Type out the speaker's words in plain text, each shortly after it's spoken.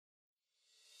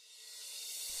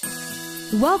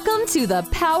Welcome to the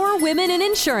Power Women in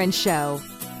Insurance Show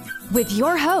with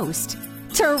your host,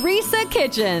 Teresa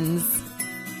Kitchens.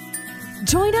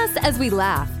 Join us as we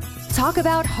laugh, talk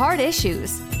about hard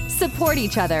issues, support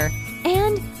each other,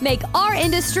 and make our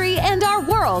industry and our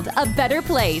world a better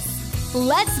place.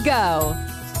 Let's go.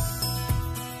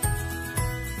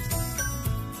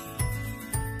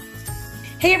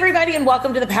 Hey, everybody, and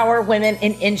welcome to the Power Women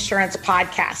in Insurance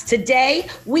podcast. Today,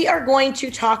 we are going to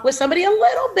talk with somebody a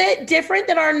little bit different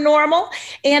than our normal.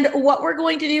 And what we're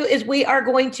going to do is we are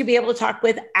going to be able to talk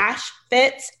with Ash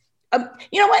Fitz.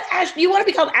 You know what, Ash, do you want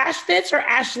to be called Ash Fitz or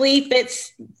Ashley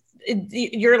Fitz?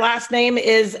 Your last name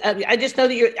is, I just know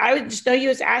that I would just know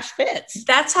you as Ash Fitz.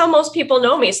 That's how most people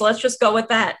know me. So let's just go with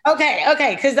that.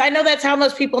 Okay. Because I know that's how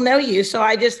most people know you. So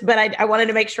I wanted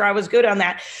to make sure I was good on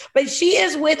that. But she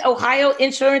is with Ohio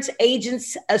Insurance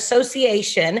Agents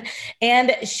Association,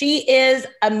 and she is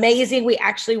amazing. We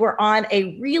actually were on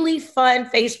a really fun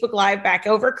Facebook Live back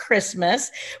over Christmas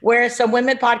where some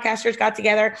women podcasters got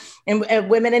together and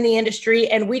women in the industry.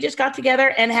 And we just got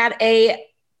together and had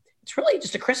it's really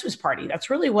just a Christmas party.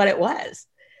 That's really what it was.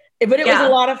 But it was a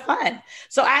lot of fun.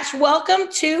 So Ash, welcome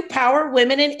to Power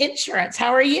Women in Insurance.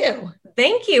 How are you?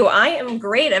 Thank you. I am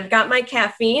great. I've got my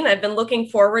caffeine. I've been looking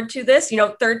forward to this.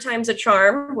 Third time's a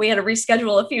charm. We had to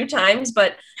reschedule a few times,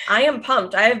 but I am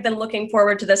pumped. I have been looking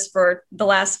forward to this for the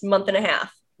last month and a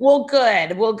half. Well,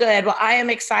 good. Well, I am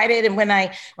excited. And when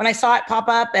I saw it pop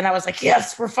up and I was like,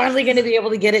 yes, we're finally going to be able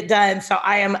to get it done. So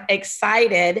I am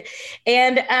excited.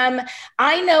 And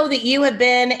I know that you have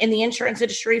been in the insurance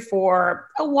industry for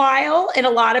a while in a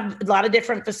lot of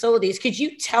different facilities. Could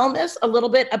you tell us a little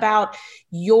bit about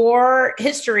your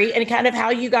history and kind of how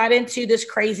you got into this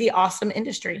crazy, awesome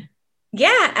industry?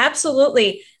 Yeah,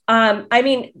 absolutely.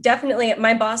 Definitely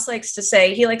my boss likes to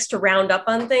say, he likes to round up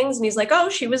on things. And he's like, oh,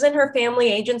 she was in her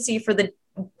family agency for the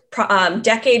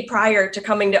decade prior to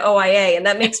coming to OIA. And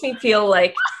that makes me feel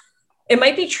like it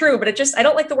might be true, but I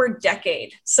don't like the word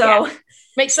decade. So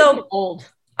makes me feel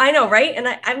old. I know, right? And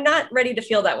I'm not ready to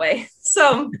feel that way.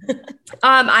 So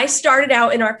I started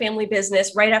out in our family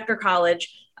business right after college.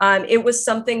 It was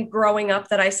something growing up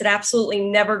that I said, absolutely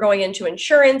never going into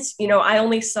insurance. I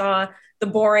only saw the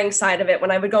boring side of it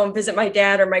when I would go and visit my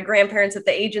dad or my grandparents at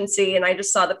the agency, and I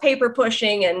just saw the paper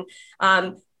pushing. And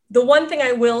the one thing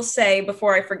I will say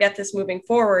before I forget this moving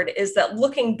forward is that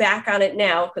looking back on it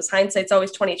now, because hindsight's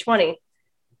always 20/20,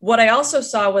 what I also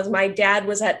saw was my dad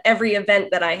was at every event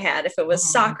that I had. If it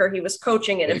was soccer, he was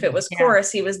coaching it. If it was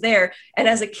chorus, he was there. And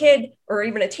as a kid or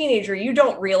even a teenager, you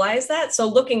don't realize that. So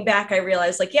looking back, I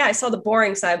realized I saw the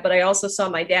boring side, but I also saw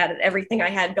my dad and everything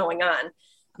I had going on.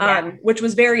 Which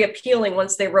was very appealing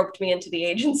once they roped me into the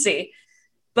agency.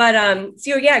 But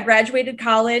graduated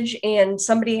college, and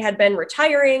somebody had been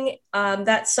retiring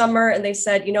that summer. And they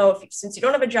said, since you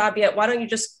don't have a job yet, why don't you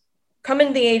just come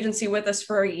into the agency with us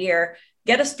for a year,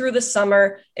 get us through the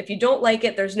summer. If you don't like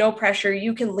it, there's no pressure.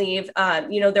 You can leave.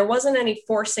 There wasn't any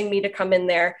forcing me to come in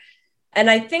there. And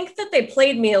I think that they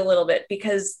played me a little bit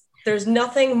because there's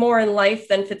nothing more in life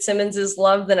than Fitzsimmons is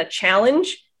love than a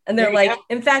challenge. And they're like,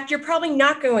 in fact, you're probably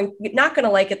not going to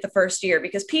like it the first year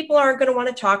because people aren't going to want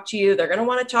to talk to you. They're going to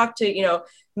want to talk to,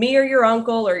 me or your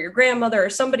uncle or your grandmother or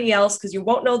somebody else because you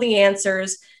won't know the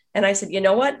answers. And I said, you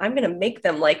know what? I'm going to make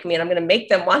them like me and I'm going to make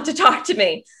them want to talk to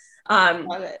me.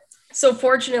 Love it. So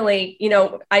fortunately,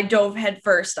 I dove head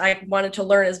first. I wanted to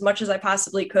learn as much as I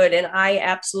possibly could. And I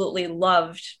absolutely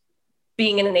loved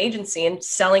being in an agency and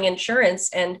selling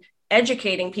insurance and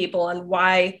educating people on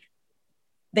why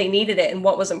they needed it and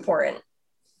what was important.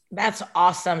 That's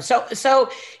awesome. So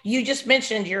you just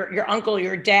mentioned your uncle,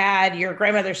 your dad, your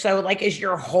grandmother. So is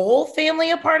your whole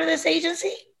family a part of this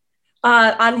agency?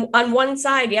 On one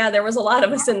side, there was a lot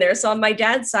of us in there. So on my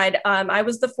dad's side, I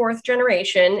was the fourth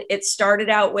generation. It started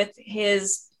out with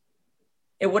it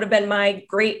would have been my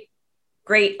great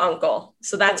uncle.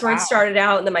 So that's where it started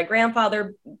out. And then my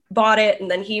grandfather bought it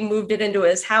and then he moved it into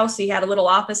his house. He had a little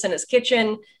office in his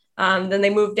kitchen. Then they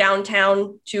moved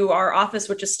downtown to our office,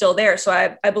 which is still there. So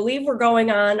I believe we're going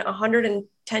on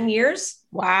 110 years.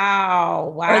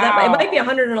 Wow. Or it might be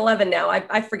 111 now.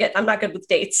 I forget. I'm not good with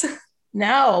dates.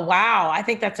 No. Wow. I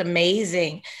think that's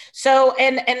amazing. So,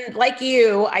 and like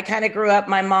you, I kind of grew up,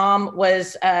 my mom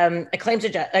was a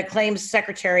claims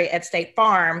secretary at State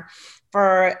Farm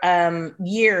for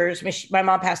years. My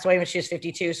mom passed away when she was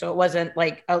 52. So it wasn't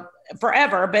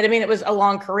forever, but it was a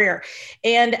long career.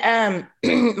 And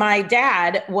my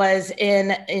dad was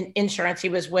in insurance. He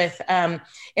was with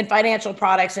in financial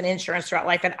products and insurance throughout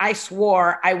life. And I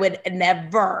swore I would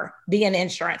never be in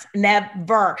insurance,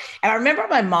 never. And I remember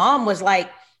my mom was like,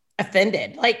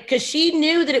 offended, like, because she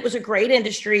knew that it was a great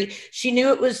industry. She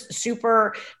knew it was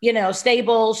super,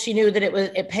 stable. She knew that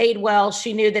it paid well.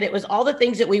 She knew that it was all the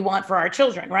things that we want for our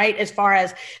children, right? As far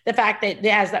as the fact that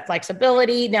it has that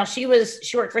flexibility. Now she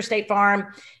worked for State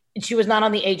Farm. She was not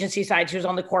on the agency side. She was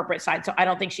on the corporate side. So I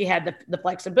don't think she had the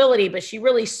flexibility, but she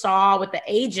really saw with the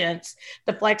agents,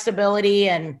 the flexibility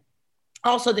and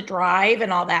also the drive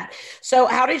and all that. So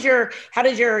how does your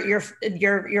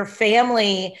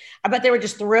family, I bet they were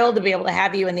just thrilled to be able to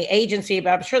have you in the agency, but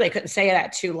I'm sure they couldn't say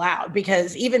that too loud,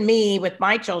 because even me with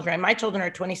my children are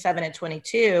 27 and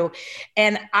 22,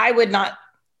 and I would not,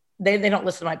 they don't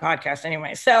listen to my podcast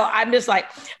anyway. So I'm just like,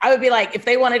 I would be like, if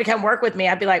they wanted to come work with me,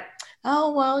 I'd be like,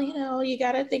 oh, well, you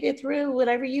got to think it through,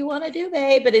 whatever you want to do,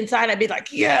 babe. But inside I'd be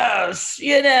like, yes,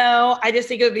 I just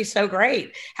think it would be so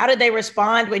great. How did they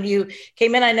respond when you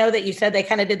came in? I know that you said they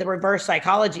kind of did the reverse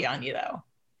psychology on you though.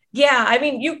 Yeah. I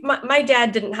mean, my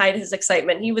dad didn't hide his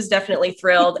excitement. He was definitely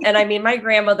thrilled. And I mean, my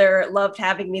grandmother loved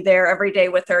having me there every day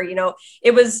with her.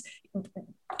 It was,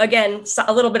 again,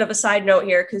 a little bit of a side note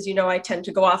here, because, I tend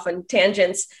to go off on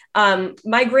tangents.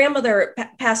 My grandmother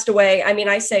passed away. I mean,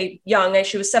 I say young,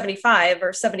 she was 75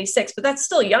 or 76, but that's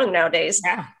still young nowadays.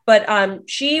 Yeah. But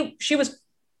she was,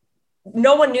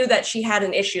 no one knew that she had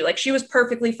an issue. Like, she was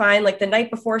perfectly fine. Like, the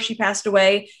night before she passed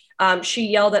away, she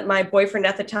yelled at my boyfriend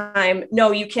at the time,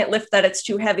 no, you can't lift that, it's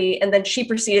too heavy. And then she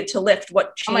proceeded to lift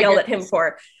what she yelled at him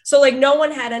for. So like, no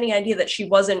one had any idea that she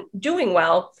wasn't doing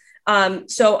well.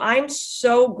 So I'm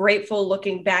so grateful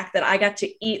looking back that I got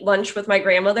to eat lunch with my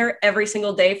grandmother every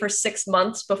single day for 6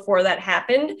 months before that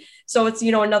happened. So it's,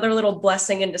 another little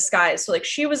blessing in disguise. So like,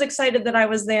 she was excited that I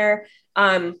was there.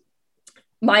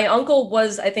 My uncle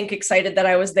was, I think, excited that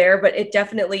I was there, but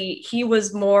he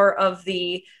was more of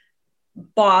the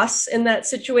boss in that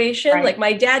situation. Right. Like,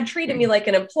 my dad treated me like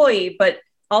an employee, but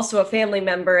also a family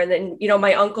member. And then,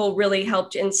 my uncle really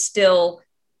helped instill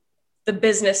the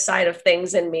business side of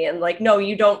things in me, and like, no,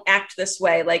 you don't act this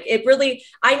way. Like, it really,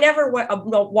 I never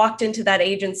walked into that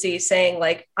agency saying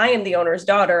like, I am the owner's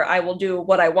daughter, I will do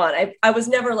what I want. I was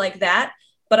never like that,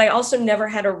 but I also never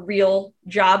had a real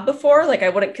job before. Like, I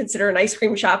wouldn't consider an ice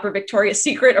cream shop or Victoria's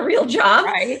Secret a real job.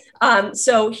 Right.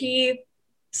 So he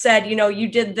said, you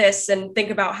did this, and think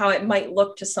about how it might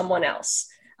look to someone else.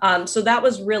 So that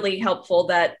was really helpful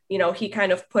that, he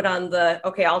kind of put on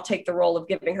okay, I'll take the role of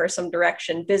giving her some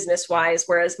direction business wise.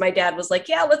 Whereas my dad was like,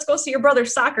 yeah, let's go see your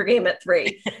brother's soccer game at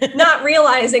 3, not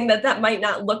realizing that might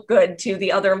not look good to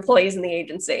the other employees in the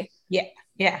agency. Yeah.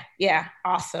 Yeah.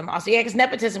 Awesome. Yeah. Because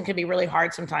nepotism can be really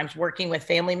hard sometimes working with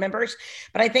family members.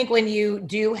 But I think when you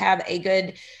do have a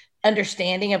good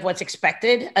understanding of what's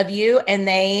expected of you, and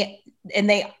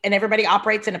everybody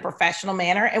operates in a professional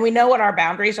manner, and we know what our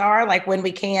boundaries are, like when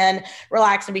we can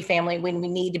relax and be family, when we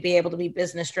need to be able to be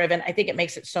business driven, I think it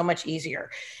makes it so much easier.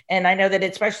 And I know that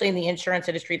especially in the insurance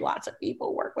industry, lots of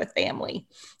people work with family,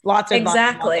 lots of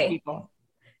people.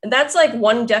 And that's like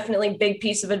one definitely big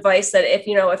piece of advice, that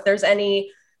if there's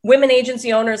any women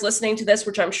agency owners listening to this,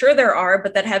 which I'm sure there are,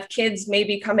 but that have kids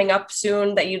maybe coming up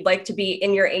soon that you'd like to be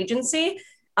in your agency,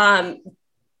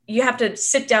 you have to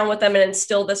sit down with them and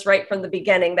instill this right from the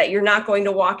beginning, that you're not going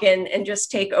to walk in and just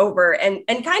take over, and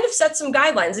kind of set some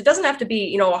guidelines. It doesn't have to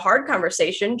be, a hard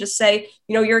conversation. Just say,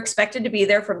 you're expected to be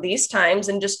there from these times,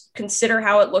 and just consider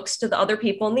how it looks to the other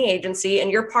people in the agency.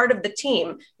 And you're part of the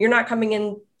team. You're not coming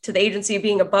in to the agency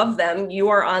being above them. You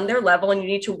are on their level, and you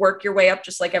need to work your way up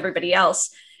just like everybody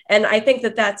else. And I think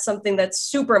that that's something that's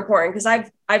super important, because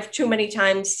I've too many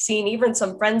times seen even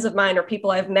some friends of mine or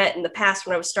people I've met in the past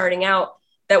when I was starting out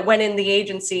that went in the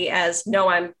agency as, no,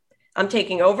 I'm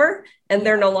taking over, and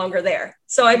they're no longer there.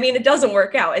 So, I mean, it doesn't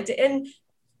work out. And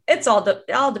it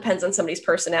all depends on somebody's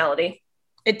personality.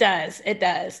 It does. And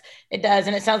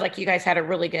it sounds like you guys had a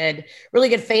really good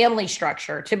family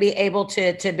structure to be able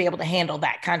to handle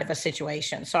that kind of a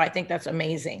situation. So I think that's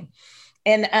amazing.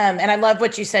 And I love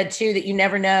what you said too, that you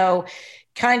never know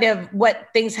kind of what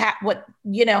things how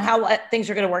things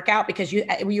are going to work out, because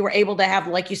you were able to have,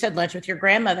 like you said, lunch with your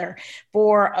grandmother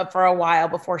for a while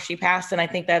before she passed. And I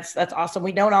think that's awesome.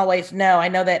 We don't always know. I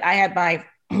know that I had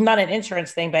not an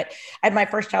insurance thing, but I had my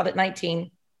first child at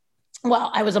 19.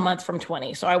 Well, I was a month from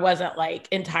 20, so I wasn't like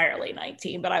entirely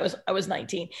 19, but I was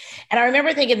 19. And I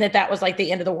remember thinking that was like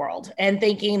the end of the world, and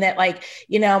thinking that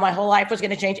my whole life was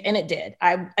going to change. And it did.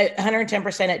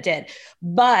 110% it did.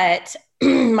 But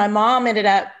my mom ended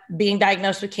up being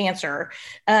diagnosed with cancer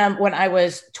when I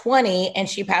was 20, and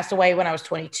she passed away when I was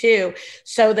 22.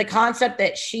 So the concept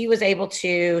that she was able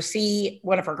to see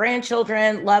one of her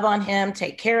grandchildren, love on him,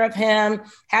 take care of him,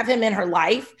 have him in her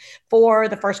life for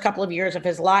the first couple of years of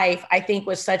his life, I think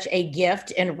was such a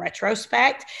gift in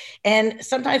retrospect. And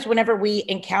sometimes whenever we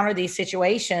encounter these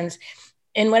situations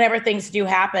and whenever things do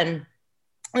happen,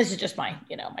 this is just my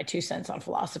 2 cents on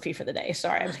philosophy for the day.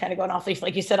 Sorry, I'm kind of going off,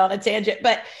 like you said, on a tangent,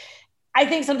 but I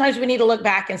think sometimes we need to look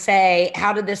back and say,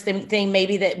 how did this thing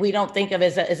maybe that we don't think of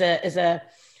as a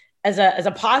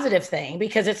positive thing,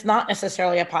 because it's not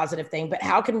necessarily a positive thing, but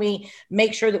how can we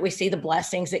make sure that we see the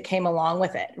blessings that came along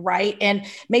with it, right? And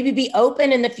maybe be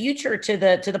open in the future to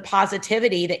the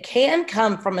positivity that can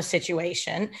come from a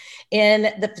situation, in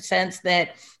the sense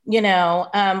that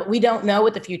we don't know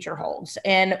what the future holds,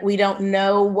 and we don't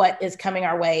know what is coming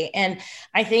our way. And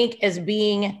I think as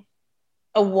being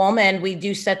a woman, we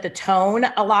do set the tone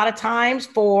a lot of times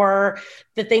for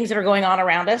the things that are going on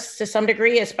around us to some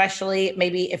degree, especially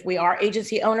maybe if we are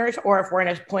agency owners, or if we're in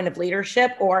a point of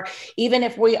leadership, or even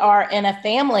if we are in a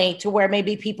family to where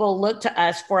maybe people look to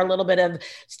us for a little bit of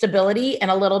stability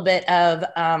and a little bit of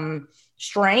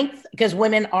strength, because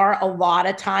women are a lot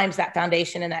of times that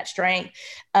foundation and that strength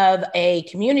of a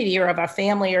community or of a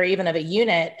family or even of a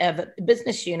unit, of a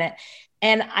business unit.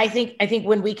 And I think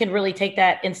when we can really take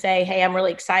that and say, hey, I'm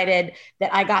really excited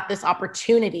that I got this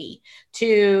opportunity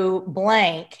to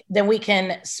blank, then we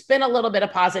can spin a little bit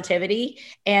of positivity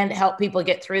and help people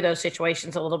get through those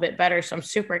situations a little bit better. So I'm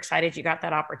super excited you got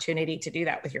that opportunity to do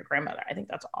that with your grandmother. I think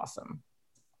that's awesome.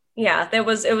 Yeah, it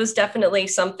was definitely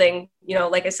something,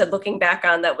 like I said, looking back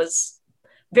on, that was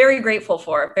very grateful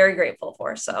for.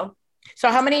 So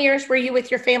how many years were you with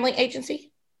your family agency?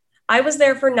 I was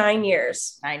there for 9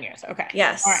 years. 9 years. Okay.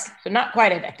 Yes. All right. So not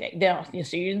quite a decade. No,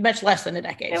 so you're much less than a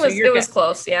decade. It was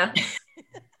close. Yeah.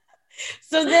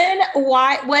 So then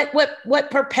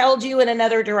what propelled you in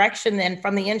another direction then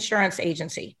from the insurance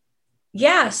agency?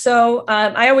 Yeah. So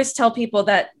I always tell people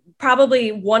that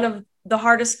probably one of the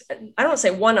hardest, I don't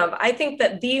say one of, I think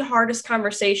that the hardest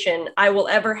conversation I will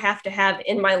ever have to have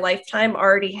in my lifetime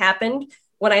already happened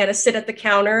when I had to sit at the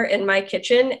counter in my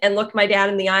kitchen and look my dad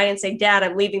in the eye and say, Dad,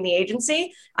 I'm leaving the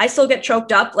agency. I still get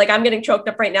choked up. Like, I'm getting choked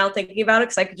up right now thinking about it,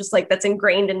 because I could just, that's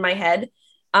ingrained in my head.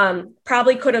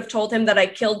 Probably could have told him that I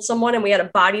killed someone and we had a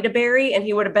body to bury, and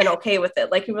he would have been okay with it.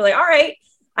 Like, he would be like, all right.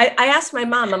 I asked my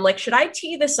mom, I'm like, should I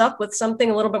tee this up with something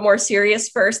a little bit more serious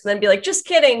first, and then be like, just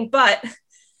kidding. But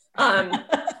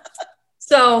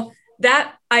so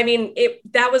that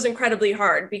was incredibly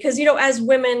hard, because, as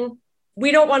women,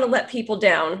 we don't want to let people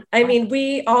down. I mean,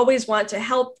 we always want to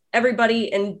help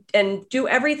everybody and do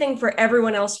everything for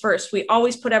everyone else first. We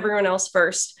always put everyone else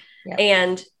first. Yeah.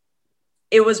 And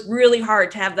it was really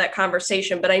hard to have that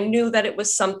conversation, but I knew that it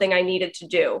was something I needed to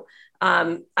do.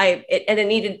 That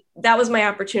was my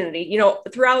opportunity.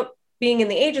 Throughout being in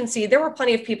the agency, there were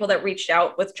plenty of people that reached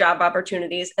out with job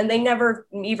opportunities, and they never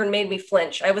even made me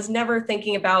flinch. I was never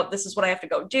thinking about, this is what I have to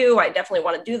go do. I definitely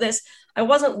want to do this. I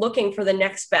wasn't looking for the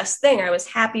next best thing. I was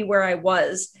happy where I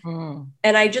was.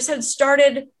 And I just had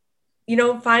started,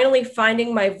 finally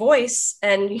finding my voice.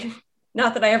 And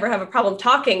not that I ever have a problem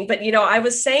talking, but, I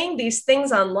was saying these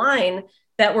things online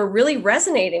that were really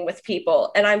resonating with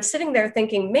people. And I'm sitting there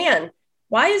thinking, man,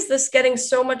 why is this getting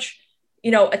so much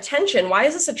attention? Why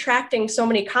is this attracting so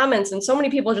many comments and so many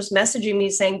people just messaging me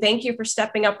saying, thank you for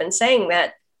stepping up and saying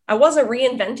that? I wasn't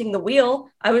reinventing the wheel.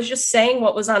 I was just saying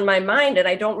what was on my mind, and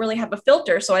I don't really have a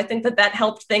filter. So I think that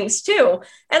helped things too.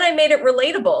 And I made it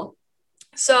relatable.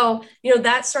 So,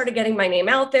 that started getting my name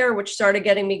out there, which started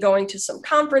getting me going to some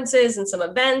conferences and some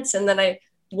events. And then I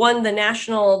won the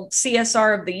National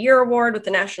CSR of the Year award with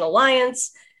the National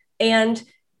Alliance. And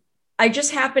I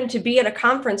just happened to be at a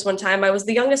conference one time. I was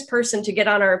the youngest person to get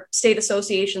on our state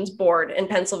association's board in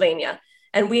Pennsylvania.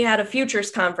 And we had a futures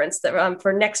conference that,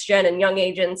 for next gen and young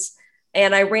agents.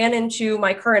 And I ran into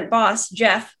my current boss,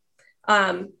 Jeff.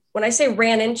 When I say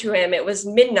ran into him, it was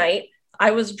midnight.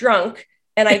 I was drunk,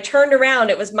 and I turned around.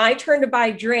 It was my turn to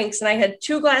buy drinks. And I had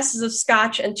 2 glasses of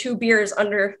scotch and 2 beers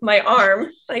under my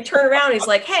arm. And I turned around. He's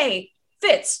like, hey,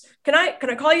 Fitz, can I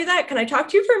call you that? Can I talk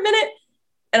to you for a minute?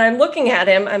 And I'm looking at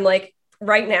him. I'm like,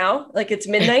 right now, like, it's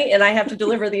midnight and I have to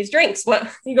deliver these drinks. Well,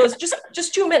 he goes,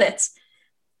 just 2 minutes.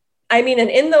 I mean, and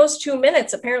in those 2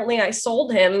 minutes, apparently I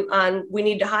sold him on, we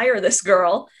need to hire this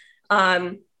girl.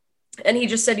 And he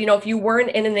just said, if you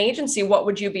weren't in an agency, what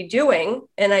would you be doing?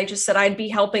 And I just said, I'd be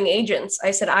helping agents.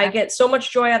 I said, I get so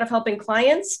much joy out of helping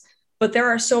clients, but there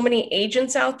are so many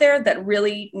agents out there that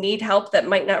really need help that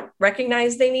might not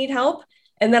recognize they need help.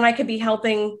 And then I could be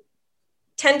helping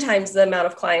 10 times the amount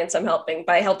of clients I'm helping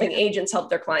by helping agents help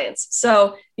their clients.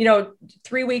 So,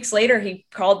 3 weeks later, he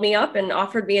called me up and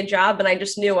offered me a job. And I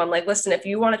just knew, I'm like, listen, if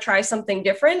you want to try something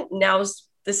different,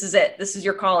 this is it. This is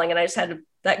your calling. And I just had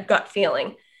that gut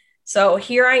feeling. So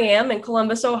here I am in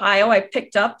Columbus, Ohio. I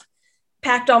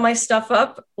packed all my stuff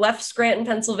up, left Scranton,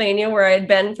 Pennsylvania, where I had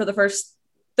been for the first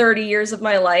 30 years of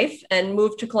my life, and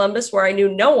moved to Columbus, where I knew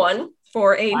no one,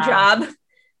 for a job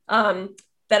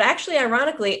that actually,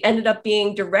 ironically, ended up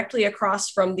being directly across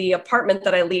from the apartment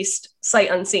that I leased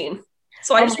sight unseen.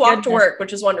 So I just walked to work,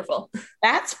 which is wonderful.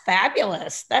 That's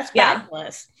fabulous. That's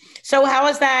fabulous. So how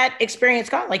has that experience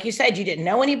gone? Like you said, you didn't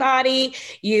know anybody.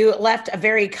 You left a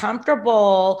very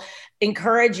comfortable,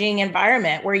 encouraging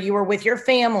environment where you were with your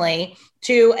family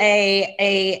to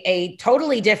a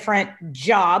totally different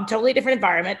job, totally different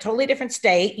environment, totally different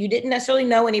state. You didn't necessarily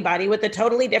know anybody, with a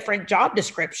totally different job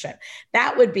description.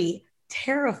 That would be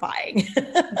terrifying.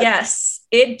 Yes,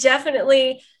 it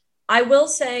definitely. I will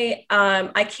say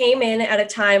I came in at a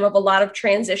time of a lot of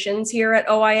transitions here at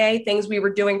OIA, things we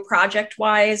were doing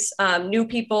project-wise, new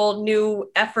people, new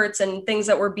efforts, and things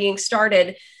that were being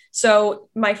started. So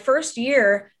my first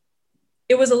year,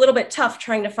 it was a little bit tough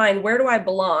trying to find, where do I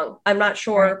belong? I'm not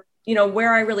sure,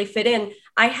 where I really fit in.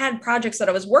 I had projects that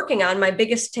I was working on. My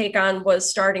biggest take on was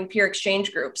starting peer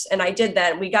exchange groups. And I did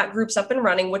that. And we got groups up and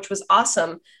running, which was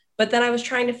awesome. But then I was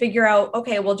trying to figure out,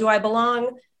 okay, well, do I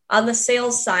belong on the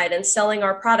sales side and selling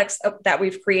our products that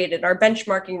we've created, our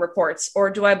benchmarking reports, or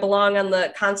do I belong on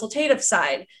the consultative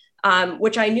side,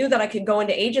 which I knew that I could go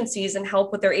into agencies and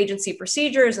help with their agency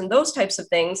procedures and those types of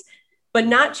things, but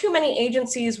not too many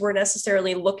agencies were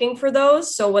necessarily looking for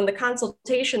those. So when the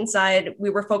consultation side, we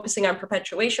were focusing on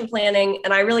perpetuation planning,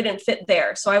 and I really didn't fit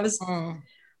there. So I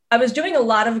was doing a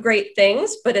lot of great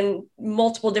things, but in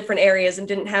multiple different areas, and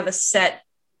didn't have a set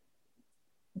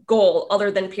goal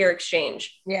other than peer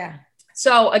exchange. Yeah.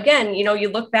 So again, you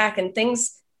look back and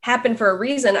things happen for a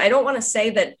reason. I don't want to say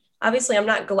that, obviously, I'm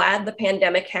not glad the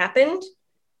pandemic happened,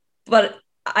 but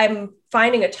I'm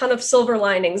finding a ton of silver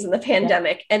linings in the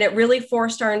pandemic. And it really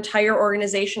forced our entire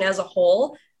organization as a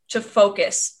whole to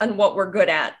focus on what we're good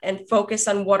at and focus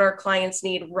on what our clients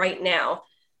need right now.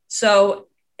 So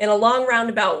in a long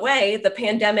roundabout way, the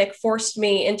pandemic forced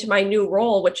me into my new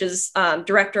role, which is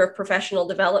Director of Professional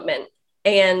Development.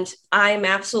 And I'm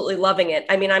absolutely loving it.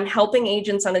 I mean, I'm helping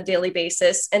agents on a daily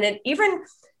basis. And even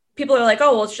people are like,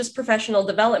 oh, well, it's just professional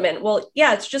development. Well,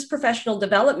 yeah, it's just professional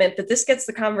development, but this gets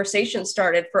the conversation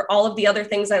started for all of the other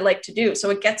things I like to do.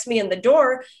 So it gets me in the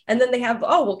door. And then they have,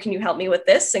 oh, well, can you help me with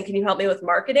this? And can you help me with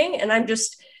marketing? And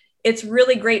it's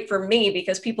really great for me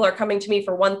because people are coming to me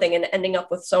for one thing and ending up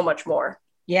with so much more.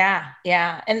 Yeah.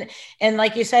 Yeah. And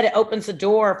like you said, it opens the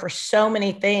door for so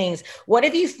many things. What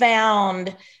have you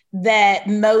found that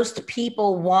most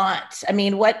people want?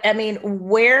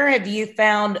 Where have you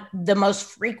found the most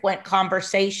frequent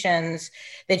conversations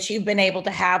that you've been able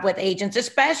to have with agents,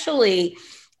 especially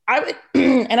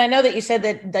and I know that you said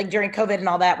that, like, during COVID and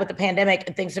all that with the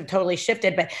pandemic, things have totally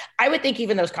shifted, but I would think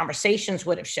even those conversations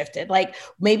would have shifted. Like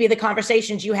maybe the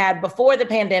conversations you had before the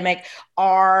pandemic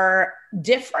are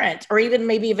different, or even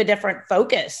maybe of a different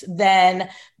focus than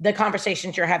the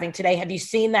conversations you're having today. Have you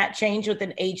seen that change with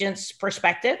an agent's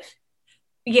perspective?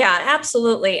 Yeah,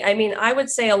 absolutely. I mean, I would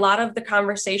say a lot of the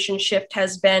conversation shift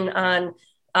has been on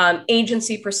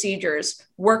agency procedures,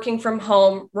 working from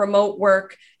home, remote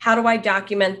work. How do I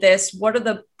document this? What are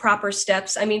the proper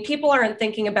steps? I mean, people aren't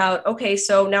thinking about, okay,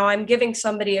 so now I'm giving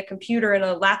somebody a computer and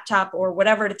a laptop or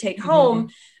whatever to take home.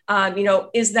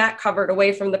 Is that covered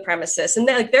away from the premises? And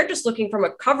they're just looking from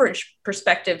a coverage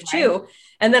perspective too. Right.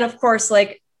 And then of course,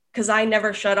 because I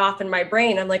never shut off in my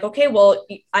brain, I'm like, okay, well,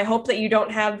 I hope that you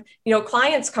don't have,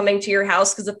 clients coming to your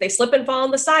house, because if they slip and fall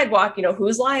on the sidewalk,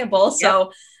 who's liable? Yep.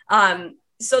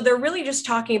 So they're really just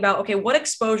talking about, okay, what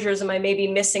exposures am I maybe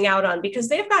missing out on? Because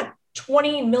they've got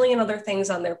 20 million other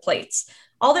things on their plates.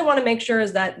 All they want to make sure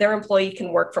is that their employee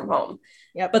can work from home.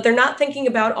 Yep. But they're not thinking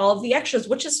about all of the extras,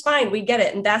 which is fine. We get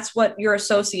it. And that's what your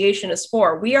association is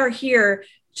for. We are here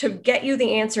to get you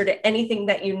the answer to anything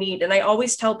that you need. And I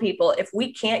always tell people, if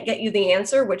we can't get you the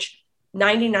answer, which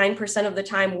 99% of the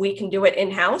time we can do it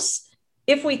in-house,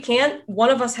 if we can't,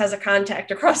 one of us has a contact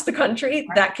across the country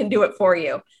that can do it for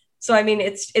you. So, I mean,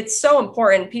 it's so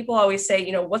important. People always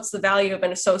say, what's the value of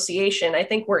an association? I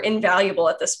think we're invaluable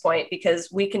at this point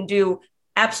because we can do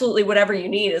absolutely whatever you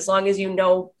need as long as you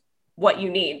know what you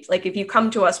need. Like if you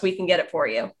come to us, we can get it for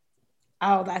you.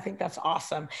 Oh, I think that's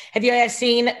awesome. Have you guys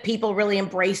seen people really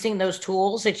embracing those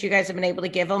tools that you guys have been able to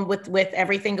give them with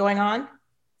everything going on?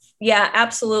 Yeah,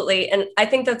 absolutely. And I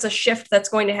think that's a shift that's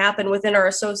going to happen within our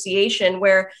association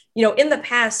where, in the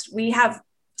past, we have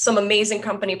some amazing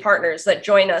company partners that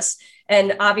join us.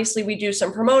 And obviously we do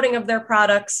some promoting of their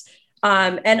products.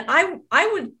 And I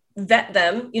would vet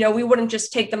them. We wouldn't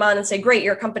just take them on and say, great,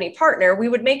 you're a company partner. We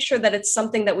would make sure that it's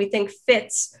something that we think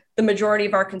fits the majority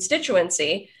of our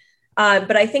constituency.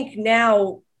 But I think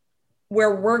now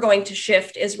where we're going to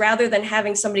shift is, rather than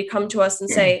having somebody come to us and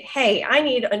say, hey, I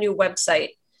need a new website,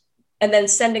 and then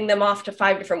sending them off to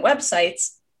 5 different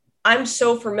websites, I'm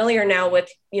so familiar now with,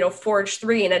 Forge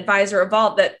 3 and Advisor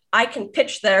Evolve that I can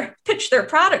pitch their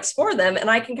products for them. And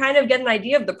I can kind of get an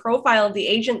idea of the profile of the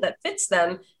agent that fits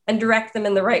them and direct them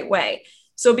in the right way.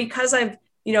 So because I've,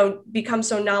 become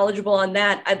so knowledgeable on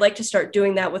that, I'd like to start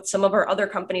doing that with some of our other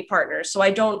company partners. So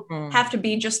I don't have to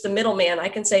be just the middleman. I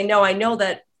can say, no, I know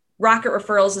that Rocket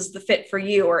Referrals is the fit for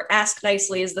you, or Ask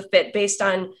Nicely is the fit based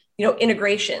on,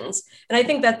 integrations. And I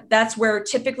think that that's where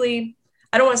typically,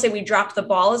 I don't want to say we dropped the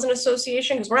ball as an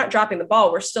association, because we're not dropping the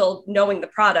ball. We're still knowing the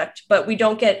product, but we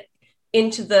don't get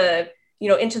into the,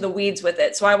 into the weeds with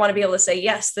it. So I want to be able to say,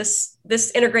 yes,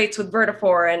 this integrates with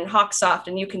Vertafore and Hawksoft,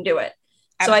 and you can do it.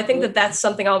 Absolutely. So I think that that's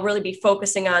something I'll really be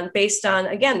focusing on based on,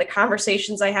 again, the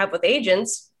conversations I have with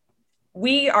agents.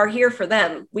 We are here for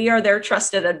them. We are their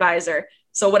trusted advisor.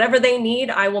 So whatever they need,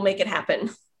 I will make it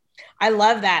happen. I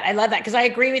love that. Because I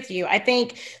agree with you. I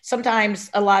think sometimes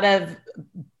a lot of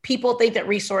people think that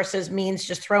resources means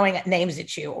just throwing names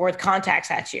at you or contacts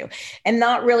at you, and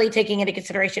not really taking into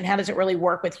consideration, how does it really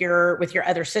work with your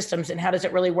other systems, and how does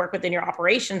it really work within your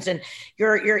operations and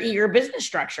your business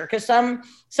structure? Because some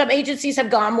agencies have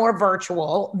gone more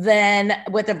virtual than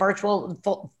with a virtual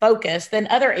focus than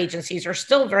other agencies are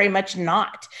still very much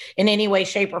not in any way,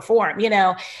 shape, or form,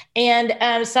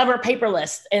 and some are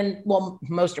paperless, and well,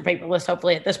 most are paperless,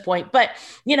 hopefully at this point, but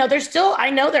I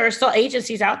know there are still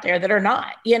agencies out there that are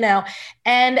not,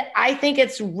 and I think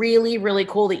it's really, really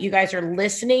cool that you guys are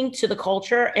listening to the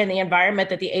culture and the environment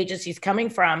that the agency is coming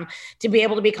from, to be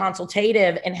able to be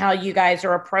consultative in how you guys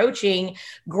are approaching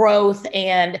growth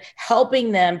and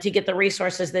helping them to get the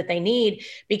resources that they need.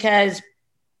 Because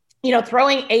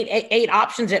throwing eight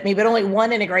options at me, but only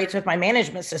one integrates with my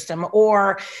management system,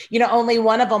 or, only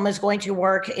one of them is going to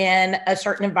work in a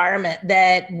certain environment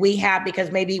that we have,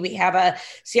 because maybe we have a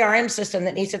CRM system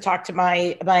that needs to talk to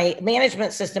my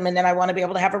management system. And then I want to be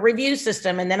able to have a review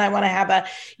system. And then I want to have but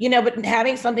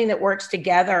having something that works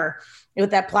together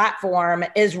with that platform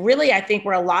is really, I think,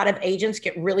 where a lot of agents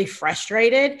get really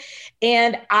frustrated.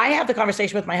 And I have the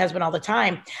conversation with my husband all the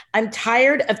time. I'm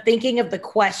tired of thinking of the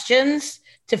questions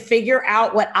to figure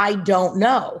out what I don't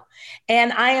know.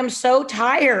 And I am so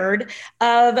tired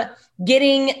of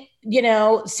getting,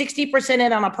 60%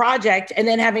 in on a project and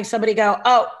then having somebody go,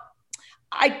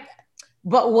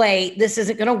 but wait, this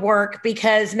isn't going to work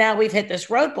because now we've hit this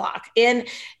roadblock. And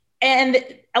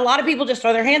a lot of people just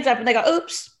throw their hands up and they go,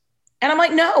 oops. And I'm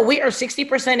like, no, we are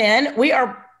 60% in. We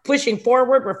are pushing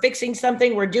forward. We're fixing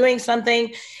something. We're doing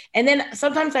something. And then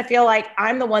sometimes I feel like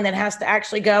I'm the one that has to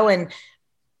actually go and,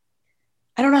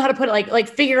 I don't know how to put it, like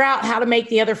figure out how to make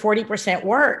the other 40%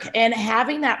 work. And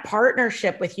having that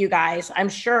partnership with you guys, I'm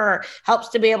sure, helps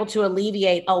to be able to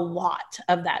alleviate a lot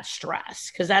of that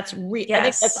stress. Because I think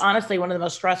that's honestly one of the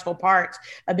most stressful parts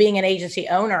of being an agency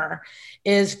owner,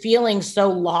 is feeling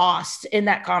so lost in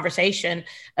that conversation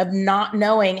of not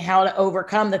knowing how to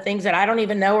overcome the things that I don't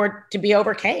even know are to be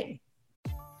overcame.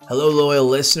 Hello, loyal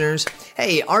listeners.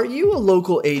 Hey, are you a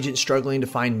local agent struggling to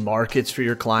find markets for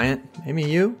your client? Maybe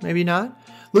you, maybe not.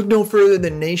 Look no further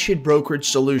than Nation Brokerage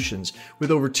Solutions.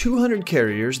 With over 200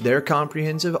 carriers, their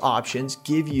comprehensive options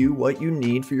give you what you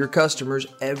need for your customers'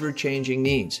 ever-changing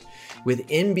needs. With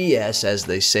NBS, as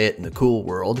they say it in the cool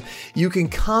world, you can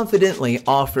confidently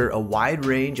offer a wide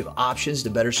range of options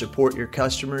to better support your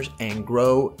customers and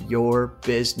grow your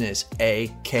business,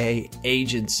 aka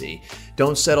agency.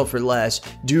 Don't settle for less.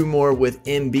 Do more with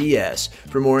NBS.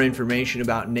 For more information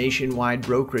about nationwide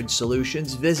brokerage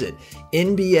solutions, visit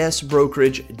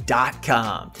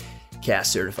nbsbrokerage.com.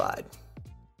 CAS certified.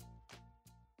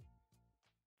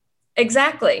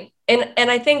 Exactly. And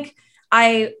I think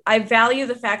I value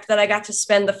the fact that I got to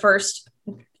spend the first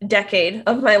decade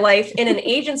of my life in an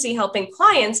agency helping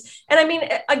clients. And I mean,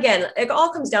 again, it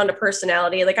all comes down to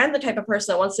personality. Like, I'm the type of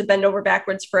person that wants to bend over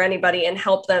backwards for anybody and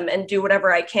help them and do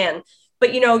whatever I can.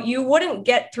 But, you wouldn't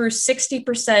get through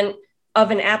 60%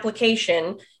 of an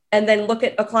application and then look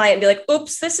at a client and be like,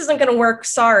 oops, this isn't going to work.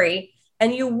 Sorry.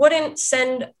 And you wouldn't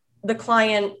send the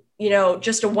client,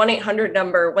 just a 1-800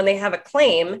 number when they have a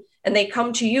claim and they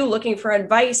come to you looking for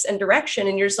advice and direction.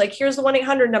 And you're just like, here's the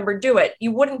 1-800 number, do it.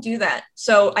 You wouldn't do that.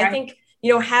 So I think,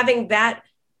 having that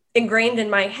ingrained in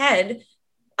my head,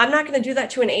 I'm not going to do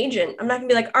that to an agent. I'm not going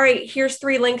to be like, all right, here's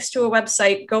 3 links to a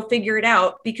website, go figure it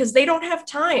out, because they don't have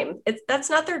time.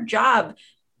 That's not their job.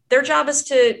 Their job is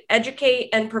to educate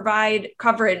and provide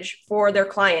coverage for their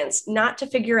clients, not to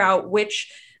figure out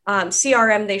which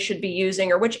CRM they should be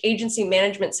using or which agency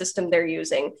management system they're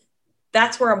using.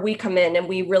 That's where we come in and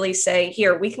we really say,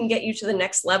 here, we can get you to the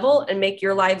next level and make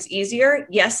your lives easier.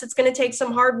 Yes, it's going to take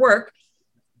some hard work.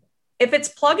 If it's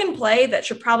plug and play, that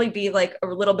should probably be like a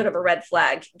little bit of a red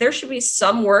flag. There should be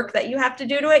some work that you have to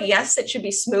do to it. Yes, it should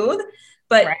be smooth,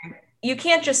 but right. You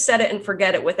can't just set it and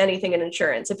forget it with anything in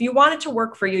insurance. If you want it to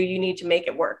work for you, you need to make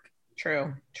it work.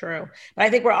 True. But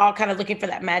I think we're all kind of looking for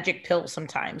that magic pill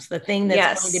sometimes, the thing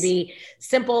that's going to be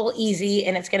simple, easy,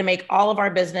 and it's going to make all of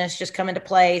our business just come into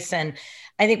place. And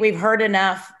I think we've heard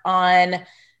enough on,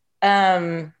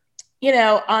 gone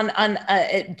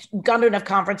to enough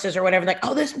conferences or whatever, like,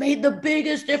 oh, this made the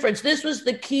biggest difference. This was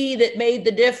the key that made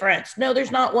the difference. No,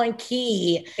 there's not one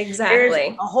key. Exactly.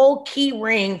 There's a whole key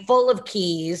ring full of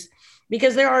keys,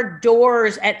 because there are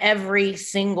doors at every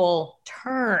single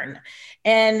turn.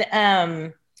 And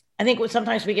I think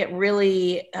sometimes we get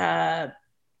really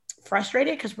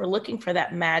frustrated because we're looking for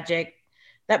that magic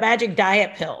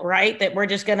diet pill, right? That we're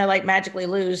just going to like magically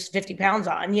lose 50 pounds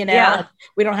on, Yeah.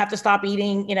 We don't have to stop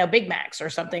eating, Big Macs or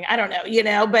something. I don't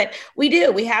know, but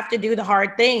we have to do the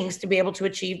hard things to be able to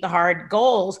achieve the hard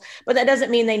goals, but that doesn't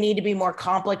mean they need to be more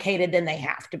complicated than they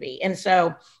have to be. And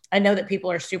so I know that people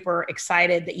are super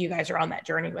excited that you guys are on that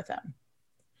journey with them.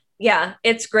 Yeah,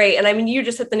 it's great. And I mean, you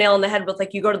just hit the nail on the head with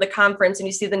like, you go to the conference and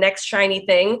you see the next shiny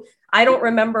thing. I don't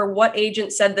remember what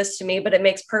agent said this to me, but it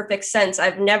makes perfect sense.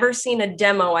 I've never seen a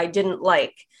demo I didn't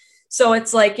like. So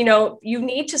it's like, you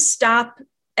need to stop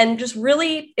and just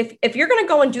really, if you're going to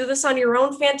go and do this on your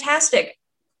own, fantastic.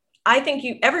 I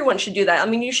think everyone should do that. I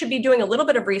mean, you should be doing a little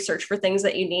bit of research for things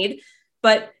that you need,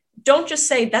 but don't just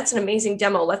say that's an amazing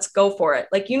demo, let's go for it.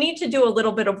 Like, you need to do a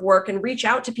little bit of work and reach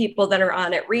out to people that are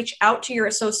on it, reach out to your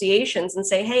associations and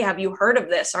say, hey, have you heard of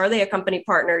this? Are they a company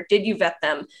partner? Did you vet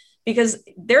them? Because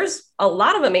there's a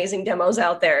lot of amazing demos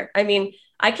out there. I mean,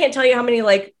 I can't tell you how many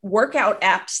like workout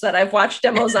apps that I've watched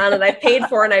demos on and I've paid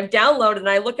for and I've downloaded, and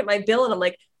I look at my bill and I'm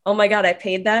like, oh my God, I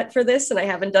paid that for this and I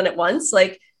haven't done it once.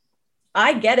 Like,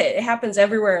 I get it. It happens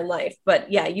everywhere in life. But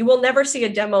yeah, you will never see a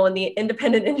demo in the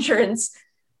independent insurance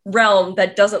realm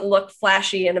that doesn't look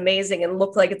flashy and amazing and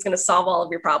look like it's going to solve all of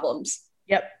your problems.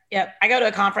 Yep. I go to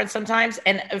a conference sometimes,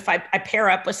 and if I pair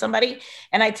up with somebody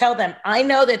and I tell them, I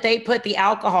know that they put the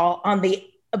alcohol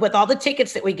with all the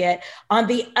tickets that we get on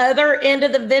the other end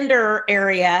of the vendor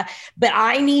area, but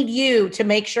I need you to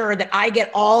make sure that I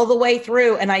get all the way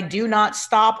through and I do not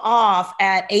stop off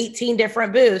at 18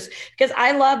 different booths, because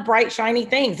I love bright, shiny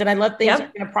things. And I love things that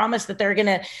are going to promise that they're going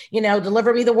to,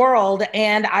 deliver me the world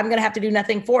and I'm going to have to do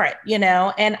nothing for it,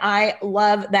 and I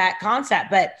love that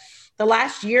concept. But the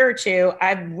last year or two,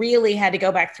 I've really had to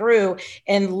go back through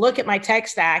and look at my tech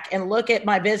stack and look at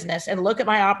my business and look at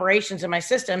my operations and my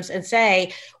systems and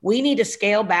say, we need to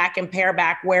scale back and pare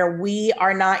back where we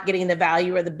are not getting the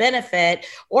value or the benefit,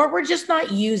 or we're just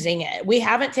not using it. We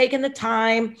haven't taken the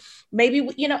time, maybe,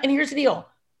 and here's the deal.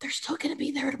 They're still going to be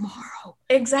there tomorrow.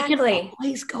 Exactly. We can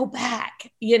always go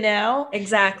back,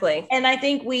 Exactly. And I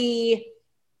think we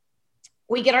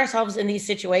get ourselves in these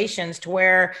situations to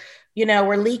where,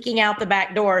 we're leaking out the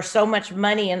back door so much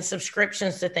money and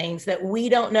subscriptions to things that we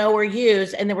don't know or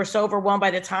use. And then we're so overwhelmed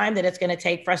by the time that it's going to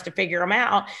take for us to figure them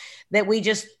out that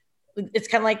it's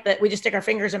kind of like that. We just stick our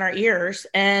fingers in our ears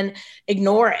and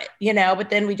ignore it, but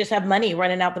then we just have money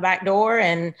running out the back door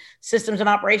and systems and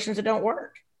operations that don't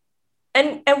work.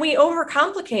 And we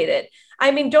overcomplicate it.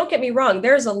 I mean, don't get me wrong.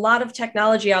 There's a lot of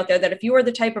technology out there that if you are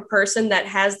the type of person that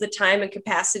has the time and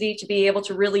capacity to be able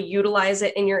to really utilize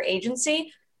it in your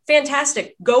agency,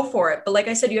 fantastic, go for it. But like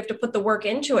I said, you have to put the work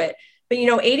into it. But,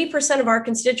 80% of our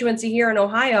constituency here in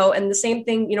Ohio, and the same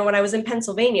thing, when I was in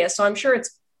Pennsylvania. So I'm sure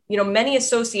it's, many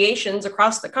associations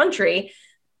across the country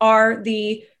are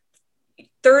the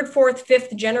third, fourth,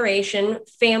 fifth generation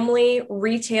family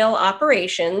retail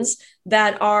operations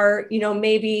that are,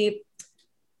 maybe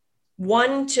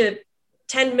 1 to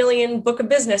 10 million book of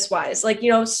business wise, like,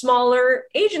 smaller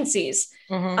agencies.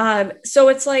 Mm-hmm. So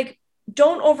it's like,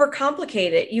 don't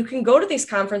overcomplicate it. You can go to these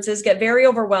conferences, get very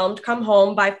overwhelmed, come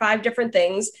home, buy 5 different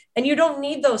things, and you don't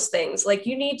need those things. Like,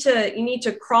 you need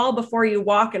to crawl before you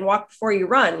walk and walk before you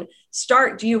run.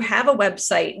 Start. Do you have a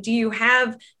website? Do you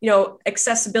have,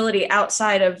 accessibility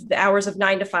outside of the hours of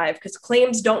 9 to 5? Because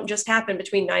claims don't just happen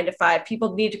between 9 to 5.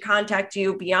 People need to contact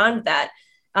you beyond that.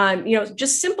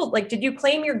 Just simple, like, did you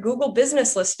claim your Google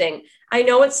business listing? I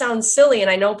know it sounds silly.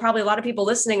 And I know probably a lot of people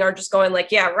listening are just going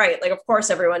like, yeah, right. Like, of course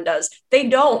everyone does. They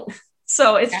don't.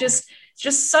 So it's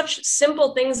just such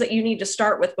simple things that you need to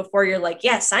start with before you're like,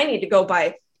 yes, I need to go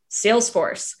buy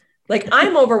Salesforce. Like,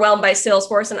 I'm overwhelmed by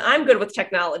Salesforce and I'm good with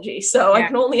technology. So I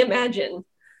can only imagine.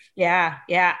 Yeah,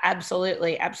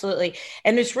 absolutely. Absolutely.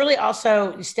 And it's really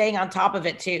also staying on top of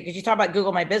it too, because you talk about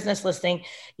Google My Business listing,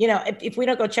 if we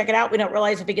don't go check it out, we don't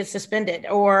realize if it gets suspended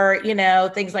or,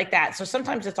 things like that. So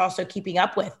sometimes it's also keeping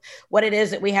up with what it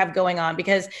is that we have going on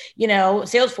because,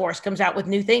 Salesforce comes out with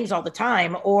new things all the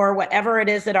time or whatever it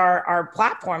is that our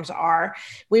platforms are,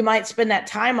 we might spend that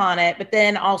time on it, but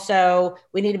then also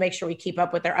we need to make sure we keep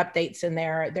up with their updates and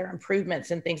their improvements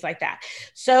and things like that.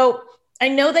 So I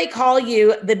know they call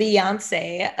you the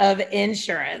Beyonce of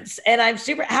insurance, and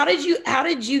how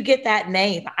did you get that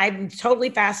name? I'm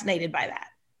totally fascinated by that.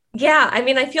 Yeah. I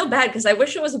mean, I feel bad because I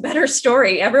wish it was a better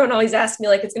story. Everyone always asks me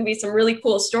like, it's going to be some really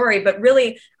cool story, but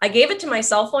really I gave it to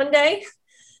myself one day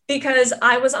because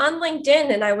I was on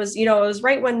LinkedIn and I was, it was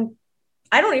right when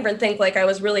I don't even think like I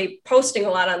was really posting a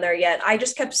lot on there yet. I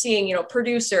just kept seeing,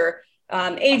 producer,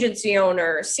 agency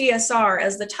owner, CSR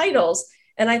as the titles.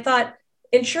 And I thought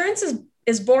insurance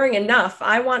is boring enough.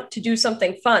 I want to do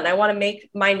something fun. I want to make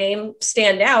my name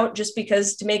stand out just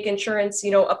because to make insurance,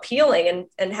 appealing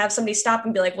and have somebody stop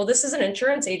and be like, well, this is an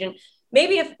insurance agent.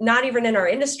 Maybe if not even in our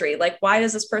industry, like, why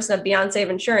does this person have Beyonce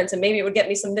of insurance? And maybe it would get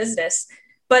me some business.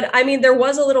 But I mean, there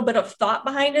was a little bit of thought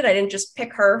behind it. I didn't just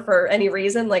pick her for any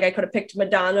reason. Like I could have picked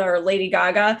Madonna or Lady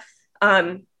Gaga.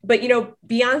 But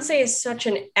Beyonce is such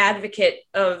an advocate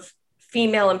of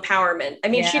female empowerment. I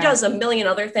mean, she does a million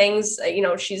other things.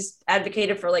 She's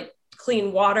advocated for like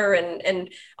clean water and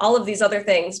all of these other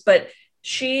things, but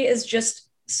she is just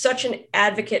such an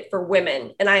advocate for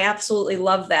women. And I absolutely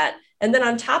love that. And then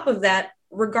on top of that,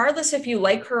 regardless if you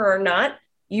like her or not,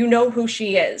 you know who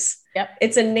she is. Yep.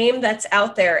 It's a name that's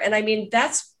out there. And I mean,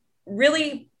 that's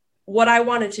really what I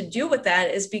wanted to do with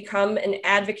that is become an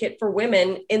advocate for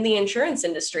women in the insurance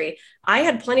industry. I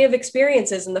had plenty of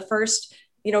experiences in the first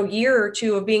year or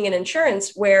two of being in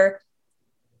insurance where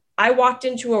I walked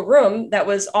into a room that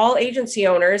was all agency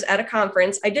owners at a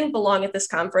conference. I didn't belong at this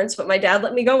conference, but my dad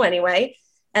let me go anyway.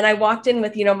 And I walked in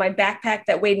with, my backpack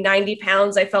that weighed 90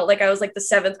 pounds. I felt like I was like the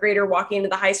 7th grader walking into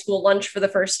the high school lunch for the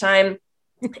first time.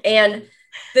 And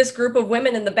this group of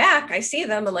women in the back, I see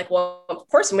them. I'm like, well, of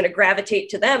course I'm going to gravitate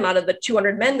to them out of the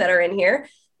 200 men that are in here.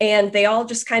 And they all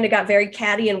just kind of got very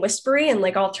catty and whispery and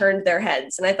like all turned their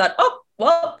heads. And I thought, oh,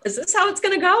 well, is this how it's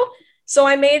going to go? So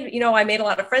I made a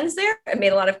lot of friends there. I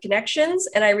made a lot of connections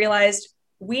and I realized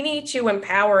we need to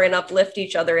empower and uplift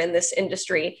each other in this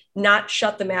industry, not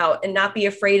shut them out and not be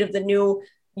afraid of the new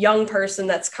young person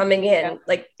that's coming in. Yeah.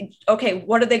 Like, okay,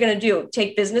 what are they going to do?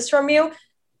 Take business from you?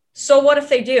 So what if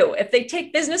they do? If they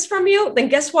take business from you, then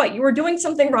guess what? You were doing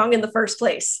something wrong in the first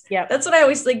place. Yeah. That's what I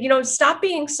always like, stop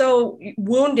being so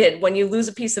wounded when you lose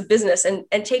a piece of business and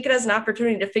take it as an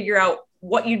opportunity to figure out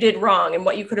what you did wrong and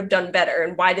what you could have done better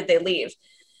and why did they leave.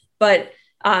 But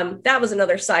that was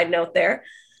another side note there.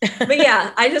 But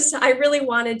yeah, I really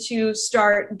wanted to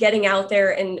start getting out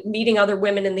there and meeting other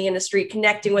women in the industry,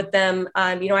 connecting with them.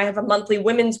 I have a monthly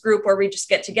women's group where we just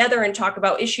get together and talk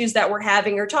about issues that we're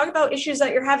having or talk about issues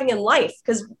that you're having in life.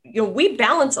 Because, we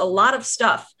balance a lot of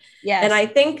stuff. Yes. And I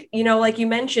think, like you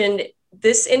mentioned,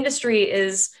 this industry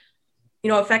is,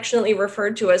 affectionately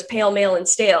referred to as pale, male, and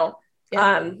stale. Yeah.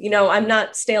 I'm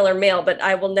not stale or male, but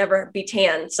I will never be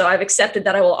tan. So I've accepted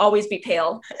that I will always be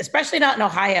pale. Especially not in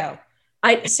Ohio.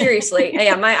 Seriously,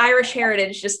 yeah, my Irish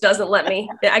heritage just doesn't let me.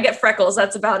 I get freckles.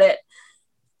 That's about it.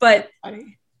 But,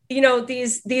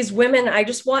 these women, I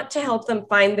just want to help them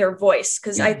find their voice.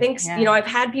 Cause I think, I've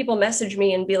had people message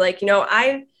me and be like,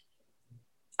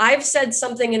 I've said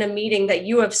something in a meeting that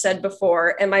you have said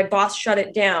before and my boss shut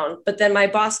it down. But then my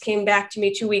boss came back to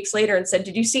me 2 weeks later and said,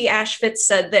 did you see Ash Fitz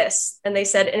said this? And they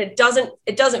said, and it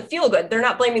doesn't feel good. They're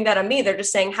not blaming that on me. They're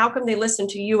just saying, how come they listen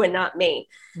to you and not me?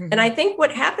 Mm-hmm. And I think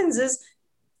what happens is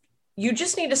you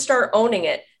just need to start owning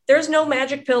it. There's no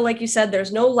magic pill. Like you said,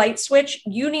 there's no light switch.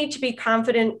 You need to be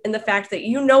confident in the fact that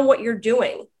you know what you're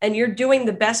doing and you're doing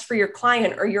the best for your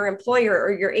client or your employer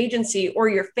or your agency or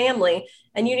your family.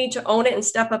 And you need to own it and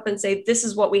step up and say, this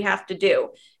is what we have to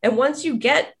do. And once you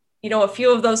get, a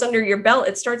few of those under your belt,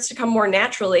 it starts to come more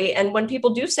naturally. And when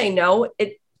people do say no,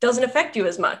 it doesn't affect you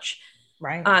as much.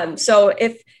 Right. So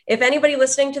if anybody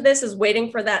listening to this is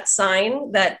waiting for that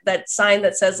sign, that sign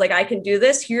that says like, I can do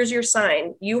this, here's your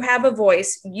sign. You have a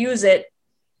voice, use it.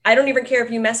 I don't even care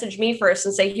if you message me first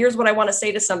and say, here's what I want to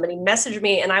say to somebody, message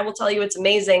me and I will tell you it's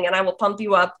amazing and I will pump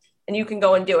you up and you can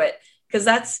go and do it. because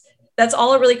that's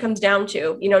all it really comes down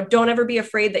to. Don't ever be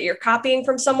afraid that you're copying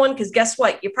from someone, because guess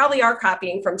what? You probably are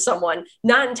copying from someone,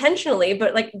 not intentionally,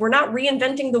 but like, we're not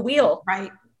reinventing the wheel.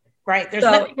 Right. There's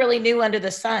nothing really new under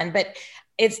the sun, but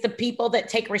it's the people that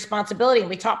take responsibility. And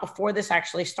we talked before this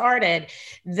actually started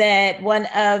that one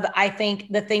of, I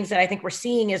think, the things that I think we're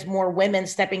seeing is more women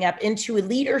stepping up into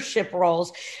leadership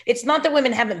roles. It's not that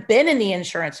women haven't been in the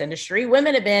insurance industry.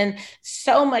 Women have been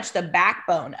so much the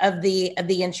backbone of the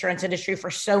insurance industry for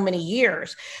so many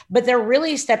years, but they're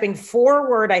really stepping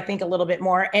forward, I think, a little bit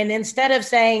more. And instead of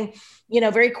saying,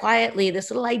 very quietly,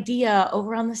 this little idea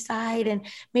over on the side, and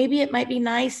maybe it might be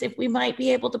nice if we might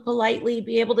be able to politely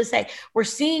be able to say, we're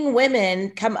seeing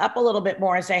women come up a little bit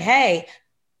more and say, hey,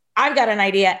 I've got an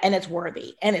idea and it's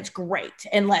worthy and it's great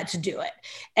and let's do it.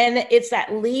 And it's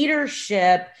that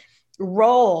leadership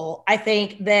role, I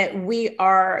think, that we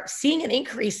are seeing an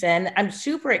increase in. I'm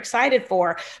super excited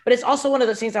for, but it's also one of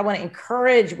those things I want to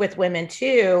encourage with women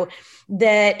too,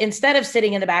 that instead of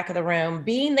sitting in the back of the room,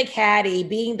 being the catty,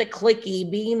 being the cliquey,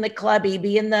 being the clubby,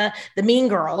 being the mean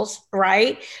girls,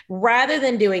 right? Rather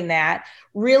than doing that,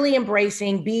 really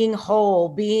embracing being whole,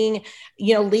 being,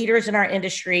 leaders in our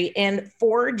industry and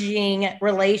forging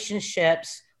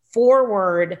relationships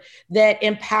forward that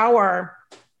empower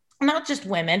not just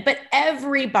women, but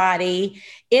everybody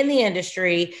in the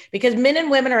industry, because men and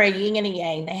women are a yin and a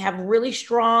yang. They have really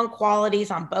strong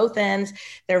qualities on both ends.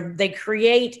 They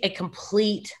create a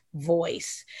complete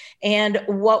voice. And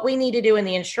what we need to do in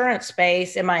the insurance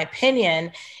space, in my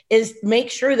opinion, is make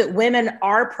sure that women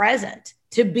are present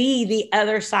to be the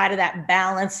other side of that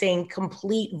balancing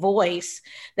complete voice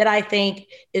that I think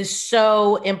is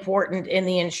so important in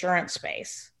the insurance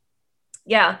space.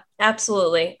 Yeah,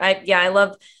 absolutely. I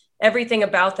love everything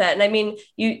about that. And I mean,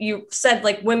 you said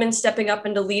like women stepping up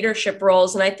into leadership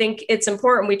roles. And I think it's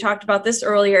important. We talked about this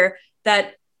earlier,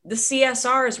 that the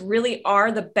CSRs really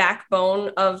are the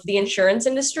backbone of the insurance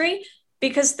industry,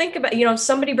 because think about,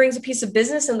 somebody brings a piece of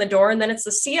business in the door and then it's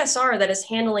the CSR that is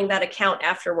handling that account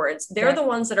afterwards. They're the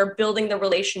ones that are building the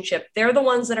relationship. They're the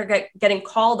ones that are getting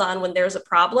called on when there's a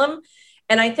problem.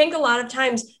 And I think a lot of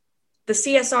times the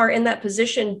CSR in that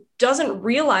position doesn't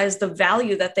realize the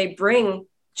value that they bring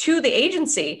to the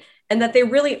agency, and that they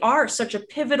really are such a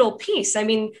pivotal piece. I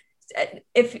mean,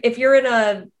 if you're in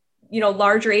a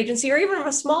larger agency or even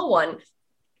a small one,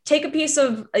 take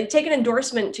an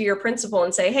endorsement to your principal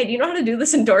and say, hey, do you know how to do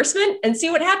this endorsement? And see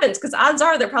what happens, because odds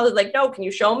are they're probably like, no, can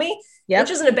you show me? Yep.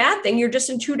 Which isn't a bad thing. You're just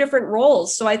in two different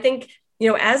roles. So I think,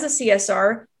 as a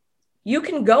CSR, you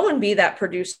can go and be that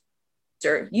producer.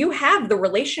 You have the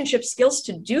relationship skills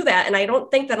to do that. And I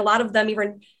don't think that a lot of them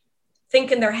even think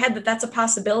in their head that that's a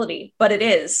possibility, but it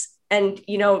is. And,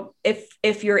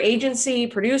 if your agency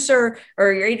producer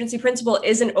or your agency principal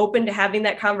isn't open to having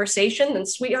that conversation, then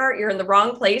sweetheart, you're in the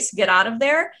wrong place. Get out of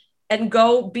there and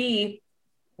go be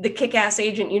the kick-ass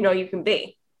agent you can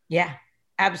be. Yeah.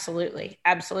 Absolutely.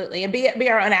 Absolutely. And be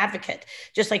our own advocate.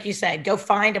 Just like you said, go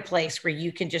find a place where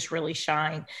you can just really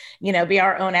shine, be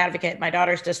our own advocate. My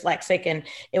daughter's dyslexic, and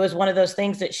it was one of those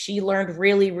things that she learned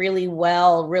really, really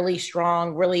well, really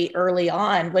strong, really early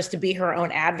on, was to be her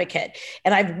own advocate.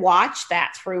 And I've watched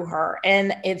that through her.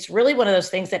 And it's really one of those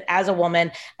things that as a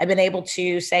woman, I've been able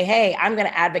to say, hey, I'm going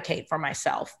to advocate for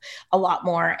myself a lot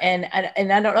more. And I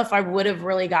don't know if I would have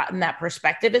really gotten that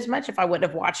perspective as much if I wouldn't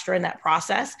have watched her in that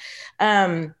process.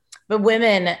 But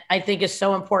women, I think, is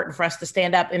so important for us to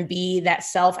stand up and be that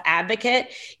self-advocate,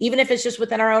 even if it's just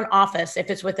within our own office, if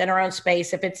it's within our own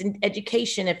space, if it's in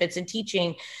education, if it's in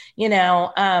teaching.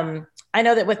 I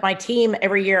know that with my team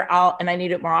every year, and I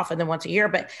need it more often than once a year,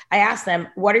 but I ask them,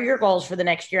 what are your goals for the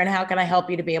next year and how can I help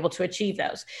you to be able to achieve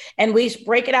those? And we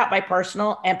break it out by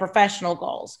personal and professional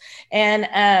goals. And,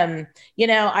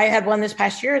 I had one this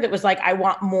past year that was like, I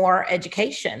want more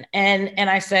education. And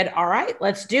I said, all right,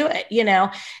 let's do it,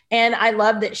 and I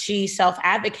love that she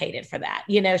self-advocated for that.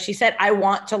 She said, I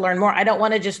want to learn more. I don't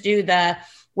want to just do the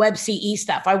Web CE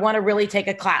stuff. I want to really take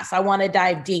a class. I want to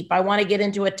dive deep. I want to get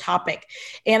into a topic.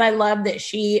 And I love that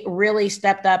she really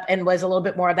stepped up and was a little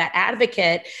bit more of that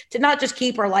advocate to not just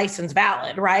keep her license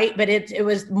valid, right? But it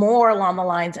was more along the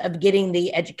lines of getting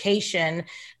the education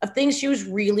of things she was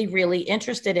really, really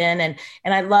interested in. And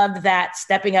I loved that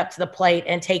stepping up to the plate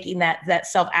and taking that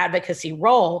self-advocacy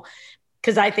role,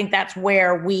 because I think that's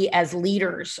where we as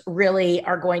leaders really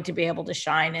are going to be able to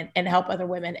shine and help other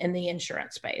women in the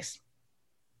insurance space.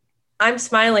 I'm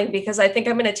smiling because I think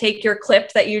I'm going to take your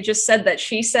clip that you just said that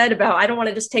she said about, I don't want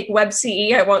to just take Web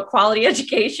CE, I want quality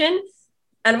education.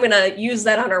 And I'm going to use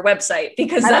that on our website,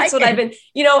 because that's what I've been,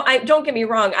 I don't get me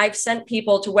wrong. I've sent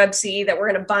people to Web CE that were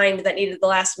in a bind that needed the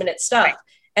last minute stuff. Right.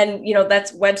 And,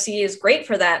 that's WebCE is great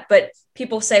for that. But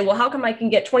people say, well, how come I can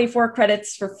get 24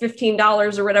 credits for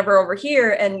 $15 or whatever over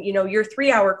here? And, your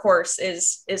 3-hour course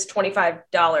is $25.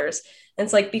 And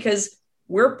it's like, because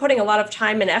we're putting a lot of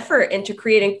time and effort into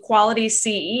creating quality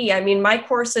CE. I mean, my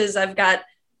courses, I've got,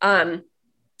 I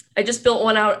just built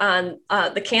one out on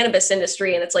the cannabis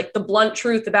industry, and it's like the blunt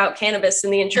truth about cannabis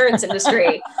in the insurance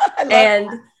industry.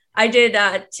 I did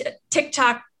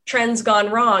TikTok trends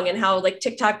gone wrong, and how like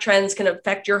TikTok trends can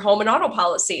affect your home and auto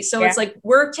policy. So It's like,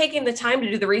 we're taking the time to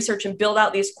do the research and build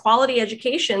out these quality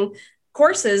education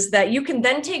courses that you can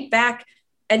then take back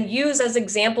and use as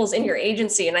examples in your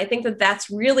agency. And I think that that's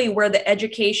really where the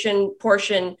education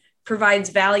portion provides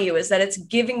value, is that it's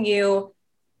giving you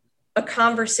a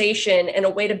conversation and a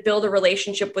way to build a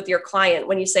relationship with your client.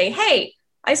 When you say, hey,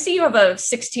 I see you have a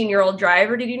 16-year-old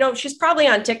driver. Did you know she's probably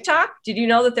on TikTok? Did you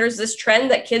know that there's this trend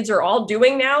that kids are all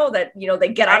doing now, that, they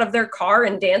get out of their car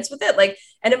and dance with it? Like,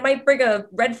 and it might bring a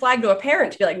red flag to a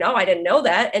parent to be like, no, I didn't know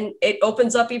that. And it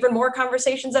opens up even more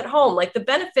conversations at home. Like, the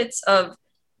benefits of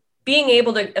being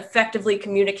able to effectively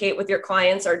communicate with your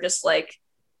clients are just like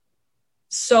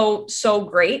so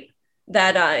great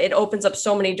that it opens up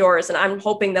so many doors. And I'm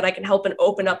hoping that I can help and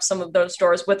open up some of those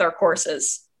doors with our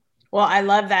courses. Well, I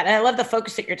love that. And I love the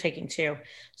focus that you're taking too.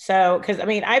 So, because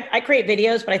I create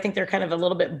videos, but I think they're kind of a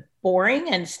little bit boring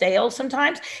and stale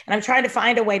sometimes. And I'm trying to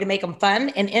find a way to make them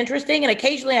fun and interesting. And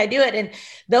occasionally I do it. And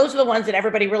those are the ones that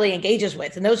everybody really engages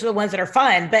with. And those are the ones that are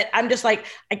fun. But I'm just like,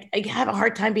 I have a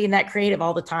hard time being that creative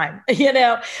all the time, but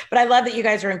I love that you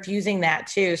guys are infusing that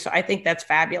too. So I think that's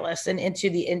fabulous. And into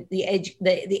the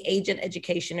agent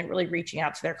education and really reaching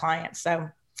out to their clients. So,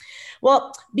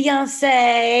 well,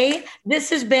 Beyonce,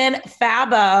 this has been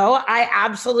fabo. I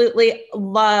absolutely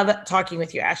love talking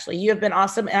with you, Ashley. You have been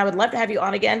awesome. And I would love to have you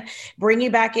on again, bring you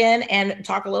back in and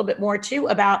talk a little bit more too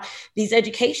about these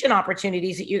education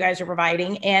opportunities that you guys are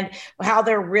providing and how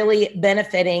they're really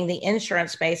benefiting the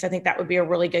insurance space. I think that would be a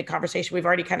really good conversation. We've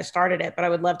already kind of started it, but I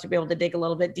would love to be able to dig a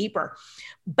little bit deeper.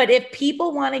 But if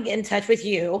people want to get in touch with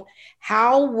you,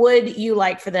 how would you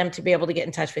like for them to be able to get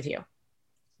in touch with you?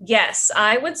 Yes,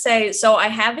 I would say, so I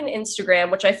have an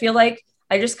Instagram, which I feel like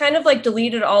I just kind of like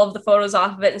deleted all of the photos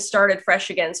off of it and started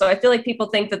fresh again. So I feel like people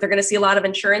think that they're going to see a lot of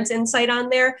insurance insight on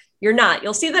there. You're not.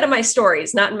 You'll see that in my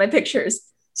stories, not in my pictures.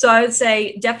 So I would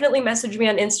say definitely message me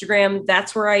on Instagram.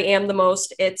 That's where I am the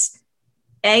most. It's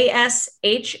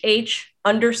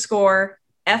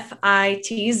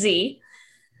ASHH_FITZ.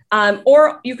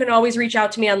 Or you can always reach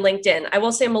out to me on LinkedIn. I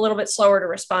will say I'm a little bit slower to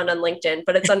respond on LinkedIn,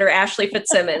 but it's under Ashley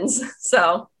Fitzsimmons.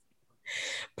 So.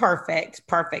 Perfect.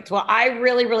 Well, I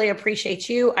really, really appreciate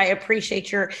you. I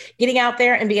appreciate your getting out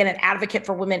there and being an advocate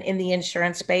for women in the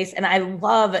insurance space. And I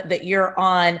love that you're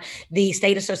on the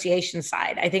state association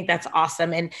side. I think that's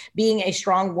awesome. And being a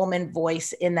strong woman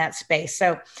voice in that space.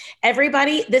 So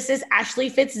everybody, this is Ashley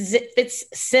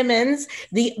Fitzsimmons,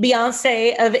 the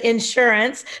Beyonce of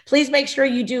insurance. Please make sure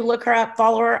you do look her up,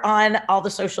 follow her on all the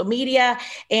social media.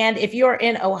 And if you're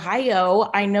in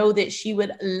Ohio, I know that she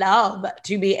would love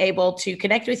to be able to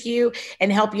connect with you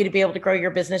and help you to be able to grow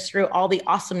your business through all the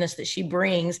awesomeness that she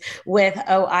brings with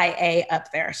OIA up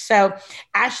there. So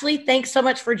Ashley, thanks so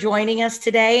much for joining us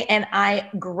today. And I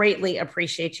greatly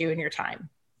appreciate you and your time.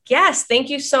 Yes, thank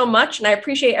you so much. And I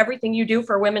appreciate everything you do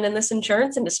for women in this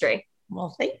insurance industry.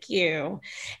 Well, thank you.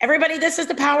 Everybody, this is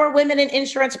the Power Women in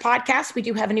Insurance podcast. We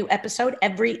do have a new episode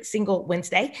every single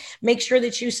Wednesday. Make sure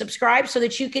that you subscribe so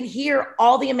that you can hear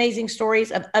all the amazing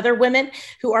stories of other women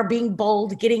who are being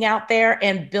bold, getting out there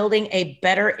and building a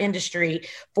better industry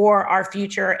for our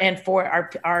future and for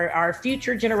our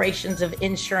future generations of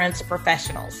insurance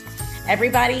professionals.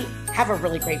 Everybody, have a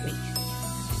really great week.